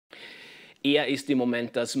Er ist im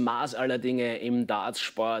Moment das Maß aller Dinge im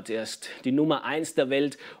Dartsport. Er ist die Nummer 1 der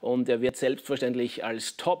Welt und er wird selbstverständlich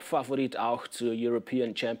als Top-Favorit auch zur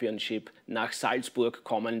European Championship nach Salzburg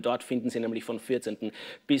kommen. Dort finden sie nämlich von 14.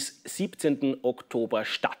 bis 17. Oktober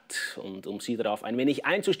statt. Und um Sie darauf ein wenig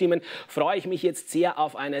einzustimmen, freue ich mich jetzt sehr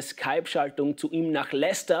auf eine Skype-Schaltung zu ihm nach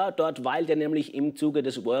Leicester. Dort weilt er nämlich im Zuge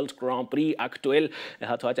des World Grand Prix aktuell. Er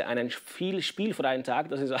hat heute einen viel spielfreien Tag,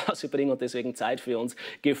 das ist auszubringen und deswegen Zeit für uns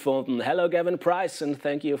gefunden. Hello, Gerwyn Price, and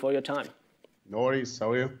thank you for your time. No worries,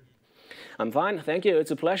 how are you? I'm fine, thank you.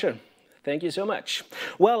 It's a pleasure. Thank you so much.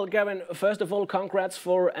 Well, Gerwyn, first of all, congrats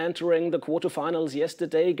for entering the quarterfinals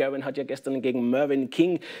yesterday. Gerwyn hat ja gestern gegen Mervyn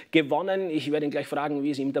King gewonnen. Ich werde ihn gleich fragen,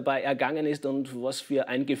 wie es ihm dabei ergangen ist und was für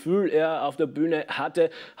ein Gefühl er auf der Bühne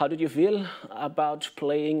hatte. How did you feel about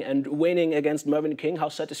playing and winning against Mervyn King? How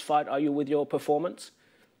satisfied are you with your performance?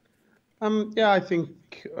 Yeah, I think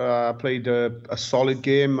I played a solid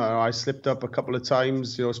game. I slipped up a couple of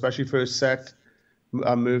times, especially first set.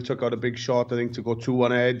 Merv took out a big shot, I think, to go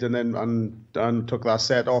 2-1 ahead, and then took that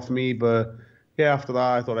set off me. But yeah, after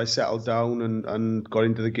that, I thought I settled down and got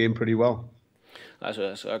into the game pretty well. Also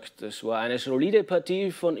er sagt, es war eine solide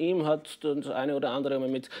Partie von ihm, hat das eine oder andere Mal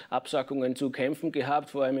mit Absackungen zu kämpfen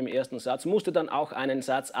gehabt, vor allem im ersten Satz, musste dann auch einen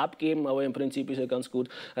Satz abgeben, aber im Prinzip ist er ganz gut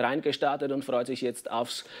reingestartet und freut sich jetzt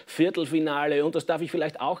aufs Viertelfinale. Und das darf ich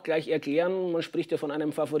vielleicht auch gleich erklären, man spricht ja von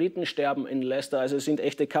einem Favoritensterben in Leicester, also es sind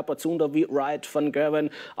echte Kapazunder wie Wright, Van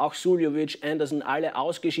Gerwen, auch Suljovic, Anderson, alle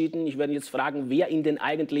ausgeschieden. Ich werde jetzt fragen, wer ihn denn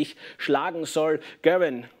eigentlich schlagen soll.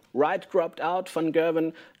 Gerwen, Wright dropped out, Van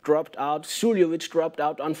Gerwen dropped out, Suljovic dropped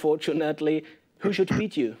out, unfortunately. Who should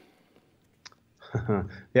beat you?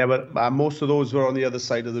 Yeah, but most of those were on the other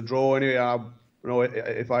side of the draw anyway.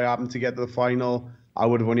 If I happened to get to the final, I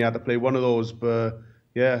would have only had to play one of those. But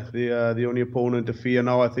yeah, the only opponent to fear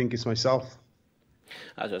now, I think, is myself.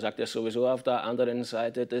 Also er sagt, er ist sowieso auf der anderen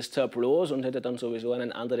Seite des Tableaus und hätte dann sowieso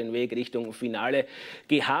einen anderen Weg Richtung Finale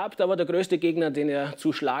gehabt. Aber der größte Gegner, den er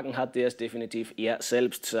zu schlagen hat, der ist definitiv er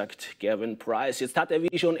selbst, sagt Gerwyn Price. Jetzt hat er,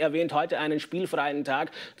 wie schon erwähnt, heute einen spielfreien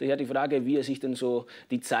Tag. Daher die Frage, wie er sich denn so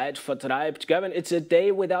die Zeit vertreibt. Gerwyn, it's a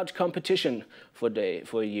day without competition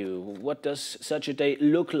for you. What does such a day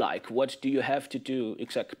look like? What do you have to do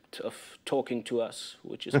except of talking to us,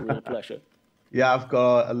 which is a real pleasure? Yeah, I've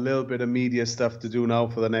got a little bit of media stuff to do now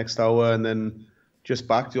for the next hour, and then just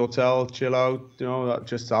back to the hotel, chill out,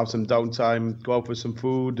 just have some downtime, go out for some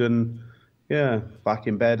food, and yeah, back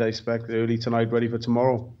in bed, I expect, early tonight, ready for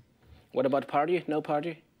tomorrow. What about party? No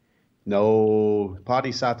party? No,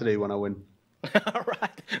 party Saturday when I win.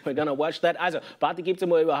 Alright, we're gonna watch that. Also, Party gibt es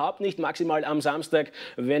einmal überhaupt nicht, maximal am Samstag,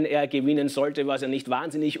 wenn er gewinnen sollte, was ja nicht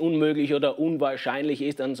wahnsinnig unmöglich oder unwahrscheinlich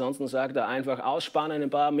ist. Ansonsten sagt er einfach ausspannen,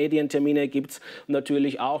 ein paar Medientermine gibt es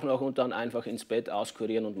natürlich auch noch und dann einfach ins Bett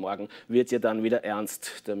auskurieren und morgen wird es ja dann wieder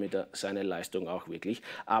ernst, damit er seine Leistung auch wirklich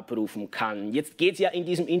abrufen kann. Jetzt geht es ja in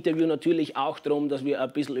diesem Interview natürlich auch darum, dass wir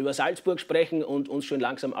ein bisschen über Salzburg sprechen und uns schon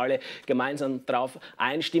langsam alle gemeinsam drauf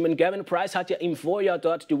einstimmen. Gerwyn Price hat ja im Vorjahr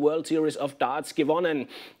dort die World Series of Darts gewonnen.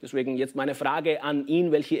 Deswegen jetzt meine Frage an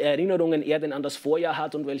ihn, welche Erinnerungen er denn an das Vorjahr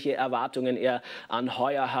hat und welche Erwartungen er an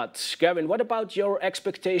heuer hat. Gerwyn, what about your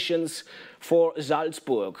expectations for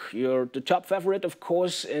Salzburg? You're the top favorite, of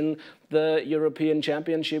course, in the European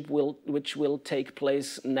Championship, which will take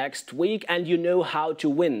place next week, and you know how to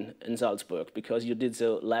win in Salzburg because you did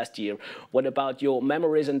so last year. What about your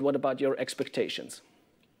memories and what about your expectations?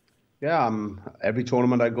 Yeah, every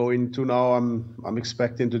tournament I go into now, I'm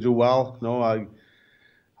expecting to do well. No,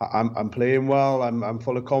 I'm playing well. I'm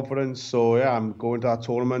full of confidence. So yeah, I'm going to that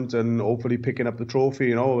tournament and hopefully picking up the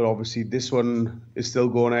trophy. Obviously this one is still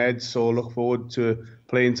going ahead. So look forward to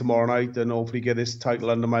playing tomorrow night and hopefully get this title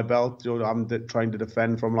under my belt. I'm trying to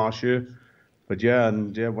defend from last year. But yeah,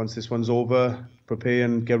 once this one's over, prepare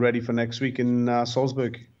and get ready for next week in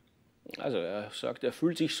Salzburg. Also er sagt, er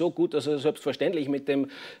fühlt sich so gut, dass er selbstverständlich mit dem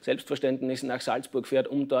Selbstverständnis nach Salzburg fährt,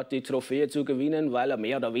 um dort die Trophäe zu gewinnen, weil er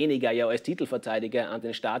mehr oder weniger ja als Titelverteidiger an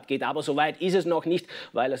den Start geht. Aber so weit ist es noch nicht,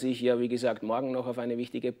 weil er sich ja, wie gesagt, morgen noch auf eine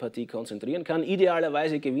wichtige Partie konzentrieren kann.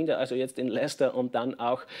 Idealerweise gewinnt er also jetzt in Leicester und dann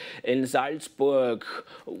auch in Salzburg.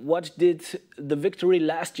 What did the victory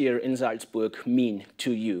last year in Salzburg mean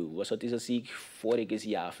to you? Was hat dieser Sieg voriges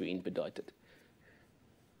Jahr für ihn bedeutet?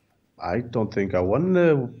 I don't think I won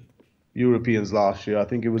the Europeans last year. I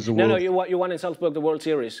think it was the World... No, you won in Salzburg the World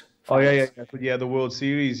Series. Oh yeah, the World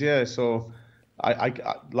Series, yeah. So I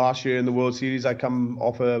last year in the World Series I come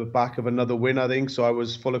off the back of another win, I think. So I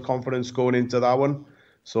was full of confidence going into that one.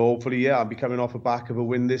 So hopefully, yeah, I'll be coming off the back of a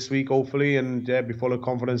win this week, hopefully, and yeah, be full of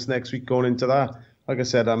confidence next week going into that. like I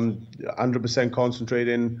said, I'm 100%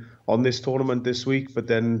 concentrating on this tournament this week, but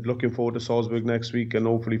then looking forward to Salzburg next week and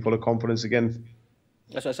hopefully full of confidence again.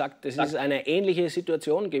 Also er sagt, das ist eine ähnliche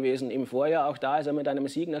Situation gewesen im Vorjahr. Auch da, als er mit einem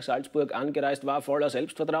Sieg nach Salzburg angereist war, voller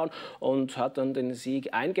Selbstvertrauen und hat dann den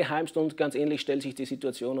Sieg eingeheimst. Und ganz ähnlich stellt sich die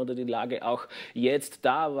Situation oder die Lage auch jetzt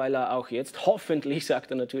dar, weil er auch jetzt hoffentlich,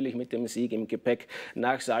 sagt er natürlich, mit dem Sieg im Gepäck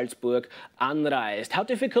nach Salzburg anreist. How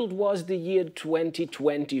difficult was the year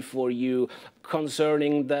 2020 for you,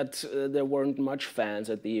 concerning that there weren't much fans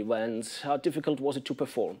at the events? How difficult was it to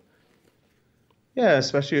perform? Yeah,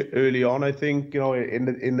 especially early on, I think,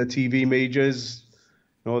 in the TV majors,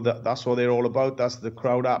 that's what they're all about. That's the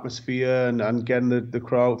crowd atmosphere and getting the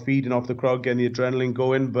crowd, feeding off the crowd, getting the adrenaline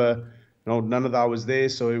going. But none of that was there,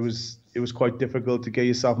 so it was quite difficult to get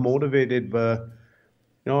yourself motivated. But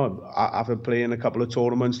after playing a couple of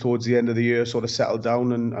tournaments towards the end of the year, sort of settled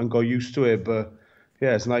down and got used to it. But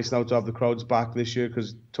yeah, it's nice now to have the crowds back this year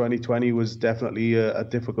because 2020 was definitely a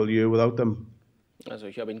difficult year without them. Also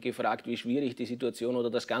ich habe ihn gefragt, wie schwierig die Situation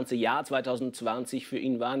oder das ganze Jahr 2020 für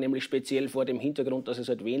ihn war, nämlich speziell vor dem Hintergrund, dass es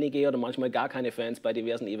halt wenige oder manchmal gar keine Fans bei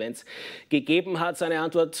diversen Events gegeben hat. Seine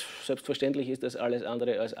Antwort, selbstverständlich ist das alles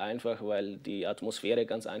andere als einfach, weil die Atmosphäre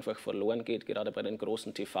ganz einfach verloren geht, gerade bei den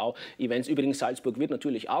großen TV-Events. Übrigens, Salzburg wird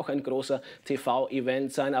natürlich auch ein großer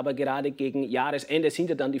TV-Event sein, aber gerade gegen Jahresende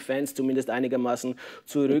sind ja dann die Fans zumindest einigermaßen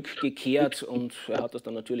zurückgekehrt und er hat das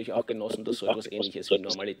dann natürlich auch genossen, dass so etwas Ähnliches wie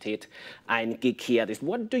Normalität eingekehrt ist.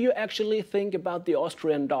 What do you actually think about the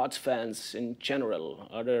Austrian darts fans in general?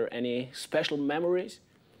 Are there any special memories?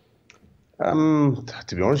 To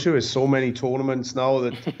be honest with you, there's so many tournaments now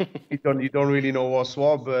that you don't really know what's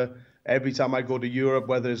what. But every time I go to Europe,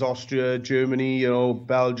 whether it's Austria, Germany,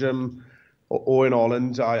 Belgium, or in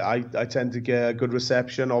Holland, I tend to get a good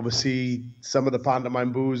reception. Obviously, some of the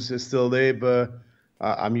pantomime boos is still there, but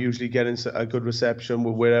I'm usually getting a good reception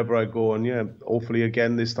wherever I go. And yeah, hopefully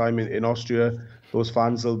again this time in Austria, those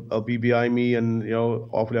fans will be behind me, and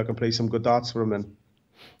hopefully I can play some good darts for them then.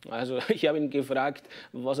 Also ich habe ihn gefragt,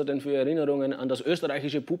 was er denn für Erinnerungen an das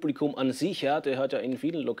österreichische Publikum an sich hat. Er hat ja in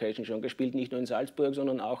vielen Locations schon gespielt, nicht nur in Salzburg,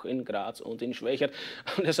 sondern auch in Graz und in Schwächert.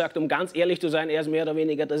 Und er sagt, um ganz ehrlich zu sein, er ist mehr oder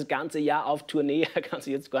weniger das ganze Jahr auf Tournee. Er kann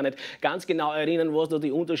sich jetzt gar nicht ganz genau erinnern, was da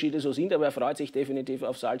die Unterschiede so sind, aber er freut sich definitiv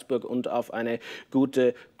auf Salzburg und auf eine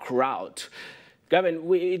gute Crowd. Gerwen,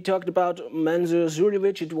 we talked about Mensur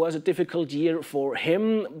Suljovic. It was a difficult year for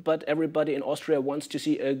him, but everybody in Austria wants to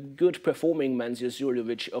see a good performing Mensur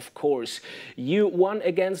Suljovic, of course. You won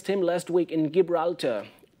against him last week in Gibraltar.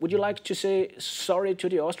 Would you like to say sorry to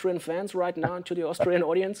the Austrian fans right now and to the Austrian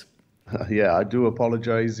audience? Yeah, I do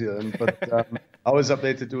apologize, but I was up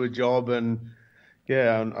there to do a job, and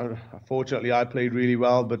yeah, unfortunately I played really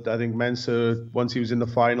well, but I think Mensur, once he was in the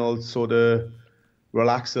final, sort of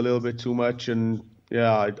relaxed a little bit too much, and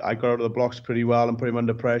yeah, I got out of the blocks pretty well and put him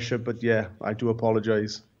under pressure, but yeah, I do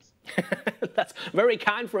apologize. That's very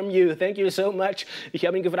kind from you. Thank you so much. Ich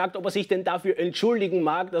habe ihn gefragt, ob er sich denn dafür entschuldigen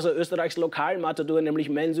mag, dass er Österreichs Lokalmatador, nämlich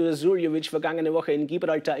Mensur Suljovic, vergangene Woche in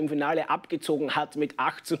Gibraltar im Finale abgezogen hat mit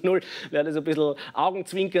 8:0. Er hat so ein bisschen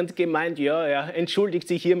augenzwinkernd gemeint, ja, er entschuldigt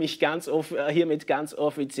sich hiermit ganz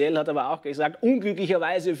offiziell, hat aber auch gesagt,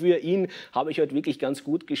 unglücklicherweise für ihn habe ich heute wirklich ganz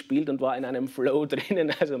gut gespielt und war in einem Flow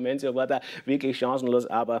drinnen. Also Mensur war da wirklich chancenlos,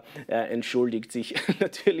 aber er entschuldigt sich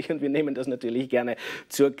natürlich und wir nehmen das natürlich gerne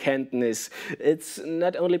zur Kenntnis. It's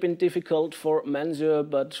not only been difficult for Mensur,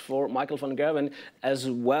 but for Michael van Gerwen as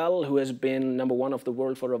well, who has been #1 of the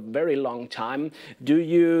world for a very long time. Do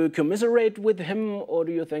you commiserate with him, or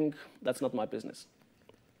do you think that's not my business?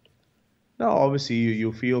 No, obviously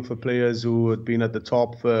you feel for players who had been at the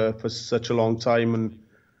top for such a long time, and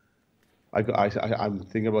I'm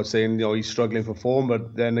thinking about saying he's struggling for form,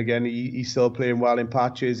 but then again he's still playing well in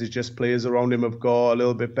patches. It's just players around him have got a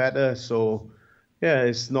little bit better, so. Yeah,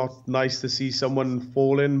 it's not nice to see someone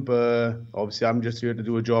falling, but obviously I'm just here to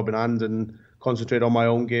do a job in hand and concentrate on my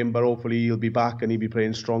own game, but hopefully he'll be back and he'll be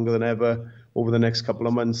playing stronger than ever over the next couple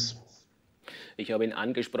of months. Ich habe ihn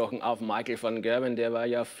angesprochen auf Michael van Gerwen, der war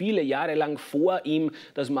ja viele Jahre lang vor ihm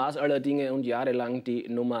das Maß aller Dinge und jahrelang die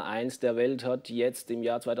Nummer 1 der Welt, hat jetzt im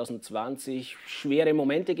Jahr 2020 schwere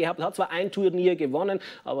Momente gehabt, hat zwar ein Turnier gewonnen,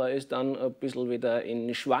 aber ist dann ein bisschen wieder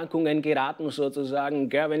in Schwankungen geraten sozusagen.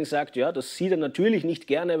 Gerwen sagt, ja, das sieht er natürlich nicht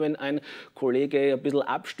gerne, wenn ein Kollege ein bisschen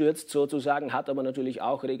abstürzt sozusagen, hat aber natürlich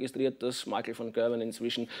auch registriert, dass Michael van Gerwen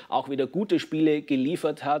inzwischen auch wieder gute Spiele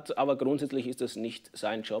geliefert hat, aber grundsätzlich ist das nicht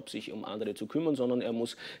sein Job, sich um andere zu zu kümmern, sondern er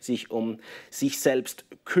muss sich um sich selbst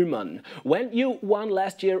kümmern. When you won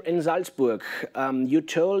last year in Salzburg, you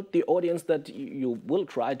told the audience that you will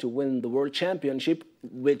try to win the World Championship,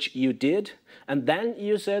 which you did, and then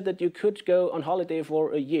you said that you could go on holiday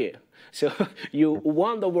for a year. So you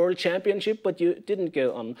won the World Championship, but you didn't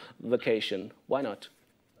go on vacation. Why not?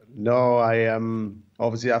 No, I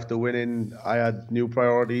obviously after winning, I had new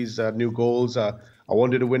priorities, new goals. I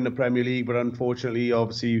wanted to win the Premier League, but unfortunately,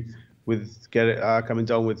 obviously, with coming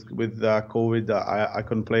down with COVID, I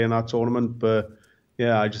couldn't play in that tournament. But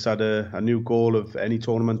yeah, I just had a new goal of any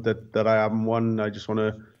tournament that I haven't won. I just want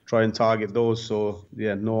to try and target those. So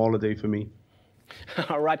yeah, no holiday for me.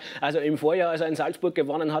 Alright, also im Vorjahr, als er in Salzburg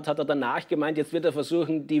gewonnen hat, hat er danach gemeint, jetzt wird er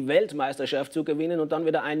versuchen, die Weltmeisterschaft zu gewinnen und dann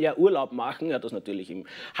wieder ein Jahr Urlaub machen. Er hat das natürlich im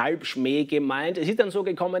Halbschmäh gemeint. Es ist dann so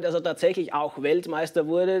gekommen, dass er tatsächlich auch Weltmeister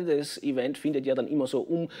wurde. Das Event findet ja dann immer so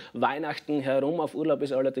um Weihnachten herum. Auf Urlaub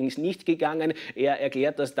ist er allerdings nicht gegangen. Er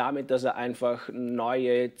erklärt das damit, dass er einfach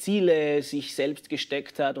neue Ziele sich selbst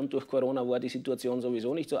gesteckt hat und durch Corona war die Situation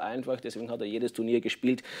sowieso nicht so einfach. Deswegen hat er jedes Turnier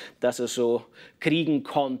gespielt, das er so kriegen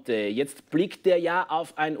konnte. Jetzt blickt er ja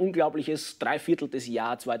auf ein unglaubliches Dreiviertel des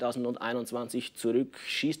Jahr 2021 zurück,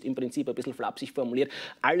 schießt im Prinzip ein bisschen flapsig formuliert,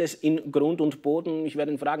 alles in Grund und Boden. Ich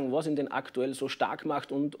werde ihn fragen, was ihn denn aktuell so stark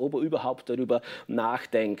macht und ob er überhaupt darüber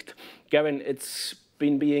nachdenkt. Gerwen, it's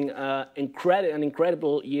been being an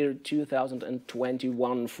incredible year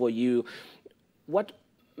 2021 for you. What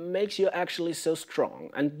makes you actually so strong?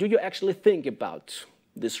 And do you actually think about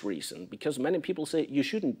this reason? Because many people say you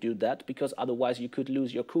shouldn't do that because otherwise you could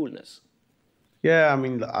lose your coolness. Yeah, I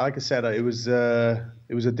mean, like I said, it was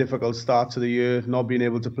a difficult start to the year, not being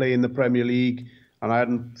able to play in the Premier League, and I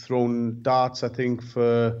hadn't thrown darts, I think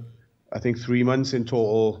 3 months in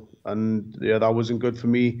total, and yeah, that wasn't good for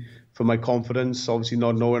me, for my confidence. Obviously,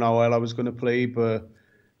 not knowing how well I was going to play, but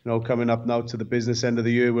coming up now to the business end of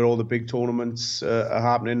the year, where all the big tournaments are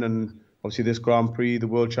happening, and obviously this Grand Prix, the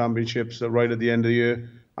World Championships, are right at the end of the year.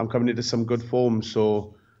 I'm coming into some good form,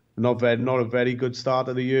 so. Not a very good start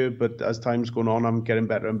of the year, but as time's gone on, I'm getting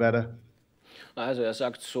better and better. Also er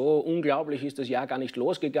sagt, so unglaublich ist das Jahr gar nicht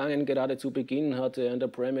losgegangen. Gerade zu Beginn hat er in der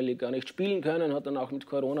Premier League gar nicht spielen können, hat dann auch mit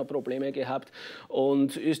Corona Probleme gehabt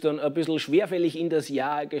und ist dann ein bisschen schwerfällig in das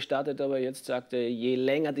Jahr gestartet. Aber jetzt sagt er, je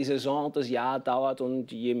länger die Saison, das Jahr dauert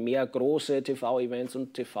und je mehr große TV-Events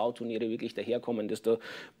und TV-Turniere wirklich daherkommen, desto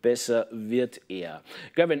besser wird er.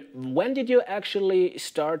 Gerwen, when did you actually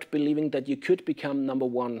start believing that you could become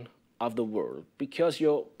 #1 of the world? Because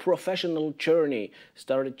your professional journey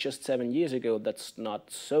started just 7 years ago. That's not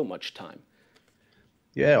so much time.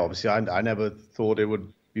 Yeah, obviously I never thought it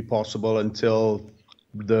would be possible until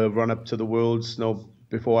the run-up to the Worlds,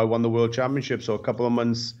 before I won the World Championship. So a couple of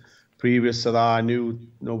months previous to that, I knew,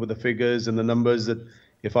 with the figures and the numbers, that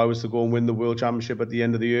if I was to go and win the World Championship at the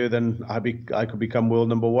end of the year, then I could become world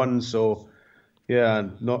 #1. So yeah,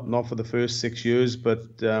 not for the first 6 years, but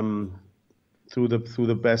through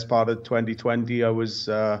the best part of 2020, I was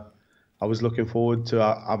looking forward to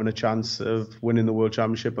having a chance of winning the World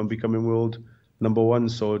Championship and becoming world #1.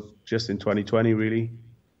 So just in 2020, really.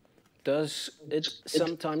 Does it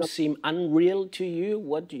sometimes seem unreal to you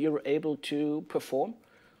what you're able to perform?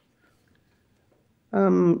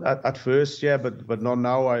 At first, yeah, but not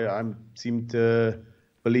now. I seem to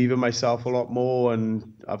believe in myself a lot more, and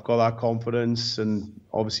I've got that confidence, and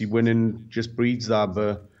obviously winning just breeds that.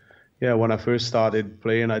 But yeah, when I first started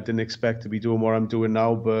playing, I didn't expect to be doing what I'm doing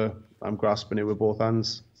now, but I'm grasping it with both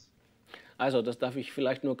hands. Also, das darf ich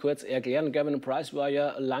vielleicht nur kurz erklären. Gerwyn Price war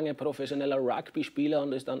ja lange professioneller Rugby-Spieler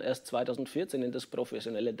und ist dann erst 2014 in das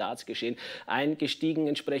professionelle Darts-Geschehen eingestiegen.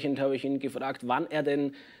 Entsprechend habe ich ihn gefragt, wann er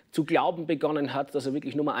denn zu glauben begonnen hat, dass er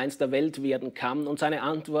wirklich Nummer 1 der Welt werden kann. Und seine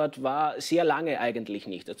Antwort war sehr lange eigentlich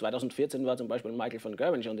nicht. 2014 war zum Beispiel Michael van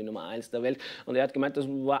Gerwen schon die Nummer 1 der Welt. Und er hat gemeint, das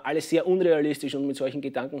war alles sehr unrealistisch und mit solchen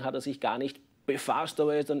Gedanken hat er sich gar nicht befasst,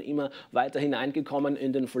 aber er ist dann immer weiter hineingekommen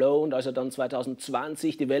in den Flow. Und als er dann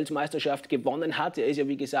 2020 die Weltmeisterschaft gewonnen hat, er ist ja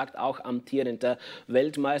wie gesagt auch amtierender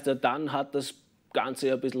Weltmeister, dann hat das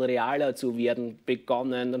Ganze ein bisschen realer zu werden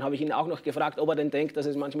begonnen. Dann habe ich ihn auch noch gefragt, ob er denn denkt, dass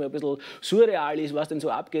es manchmal ein bisschen surreal ist, was denn so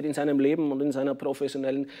abgeht in seinem Leben und in seiner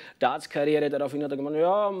professionellen Darts-Karriere. Daraufhin hat er gemeint,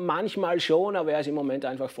 ja, manchmal schon, aber er ist im Moment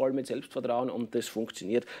einfach voll mit Selbstvertrauen und das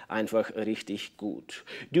funktioniert einfach richtig gut.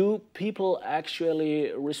 Do people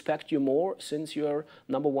actually respect you more since you're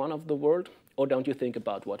 #1 of the world? Or don't you think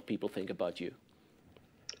about what people think about you?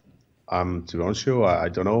 To be honest with you, I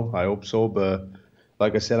don't know. I hope so, but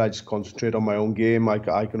like I said, I just concentrate on my own game. I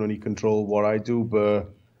can only control what I do, but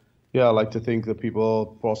yeah, I like to think that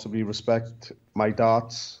people possibly respect my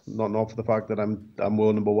darts, not for the fact that I'm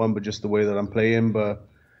world #1, but just the way that I'm playing. But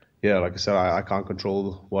yeah, like I said, I can't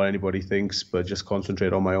control what anybody thinks, but just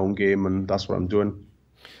concentrate on my own game, and that's what I'm doing.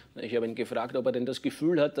 Ich habe ihn gefragt, ob er denn das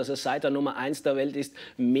Gefühl hat, dass er seit er Nummer 1 der Welt ist,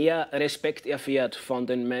 mehr Respekt erfährt von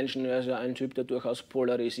den Menschen. Er ist ja ein Typ, der durchaus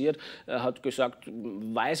polarisiert. Er hat gesagt,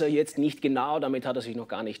 weiß er jetzt nicht genau, damit hat er sich noch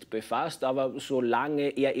gar nicht befasst, aber solange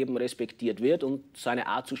er eben respektiert wird und seine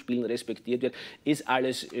Art zu spielen respektiert wird, ist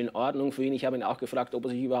alles in Ordnung für ihn. Ich habe ihn auch gefragt, ob er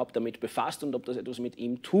sich überhaupt damit befasst und ob das etwas mit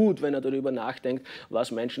ihm tut, wenn er darüber nachdenkt,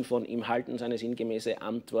 was Menschen von ihm halten. Seine sinngemäße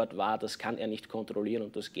Antwort war, das kann er nicht kontrollieren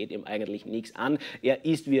und das geht ihm eigentlich nichts an. Er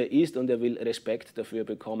ist, wie er ist und er will Respekt dafür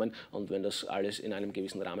bekommen und wenn das alles in einem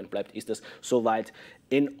gewissen Rahmen bleibt, ist das soweit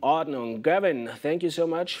in Ordnung. Gerwen, thank you so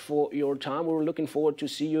much for your time. We're looking forward to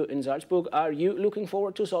see you in Salzburg. Are you looking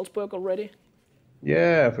forward to Salzburg already?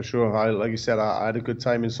 Yeah, for sure. Like you said, I had a good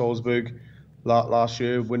time in Salzburg last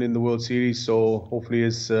year, winning the World Series. So hopefully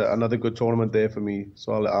it's another good tournament there for me.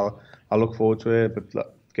 So I'll look forward to it.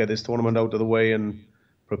 But get this tournament out of the way and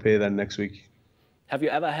prepare then next week. Have you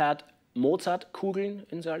ever had Mozart-Kugeln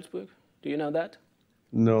in Salzburg? Do you know that?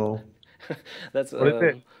 No. That's what is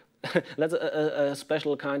it? That's a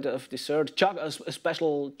special kind of dessert, a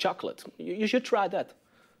special chocolate. You should try that.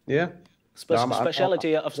 Yeah.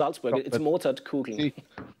 Speciality of Salzburg. It's Mozart-Kugeln.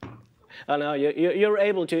 I know, you're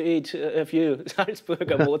able to eat a few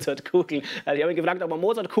Salzburger Mozartkugeln. Also ich habe ihn gefragt, ob er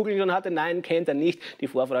Mozartkugeln schon hatte. Nein, kennt er nicht. Die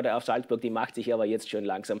Vorfreude auf Salzburg, die macht sich aber jetzt schon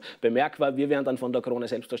langsam bemerkbar. Wir werden dann von der Krone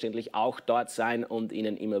selbstverständlich auch dort sein und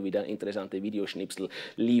Ihnen immer wieder interessante Videoschnipsel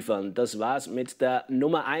liefern. Das war's mit der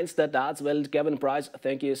Nummer 1 der Dartswelt, Gerwyn Price.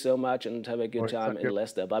 Thank you so much and have a good time in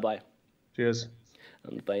Leicester. Bye bye. Cheers.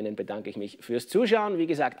 Und bei Ihnen bedanke ich mich fürs Zuschauen. Wie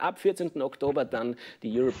gesagt, ab 14. Oktober dann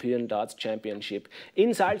die European Darts Championship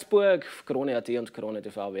in Salzburg. Krone.at und Krone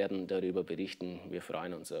TV werden darüber berichten. Wir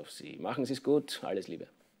freuen uns auf Sie. Machen Sie es gut. Alles Liebe.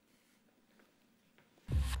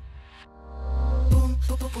 Boom,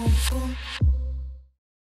 boom, boom, boom.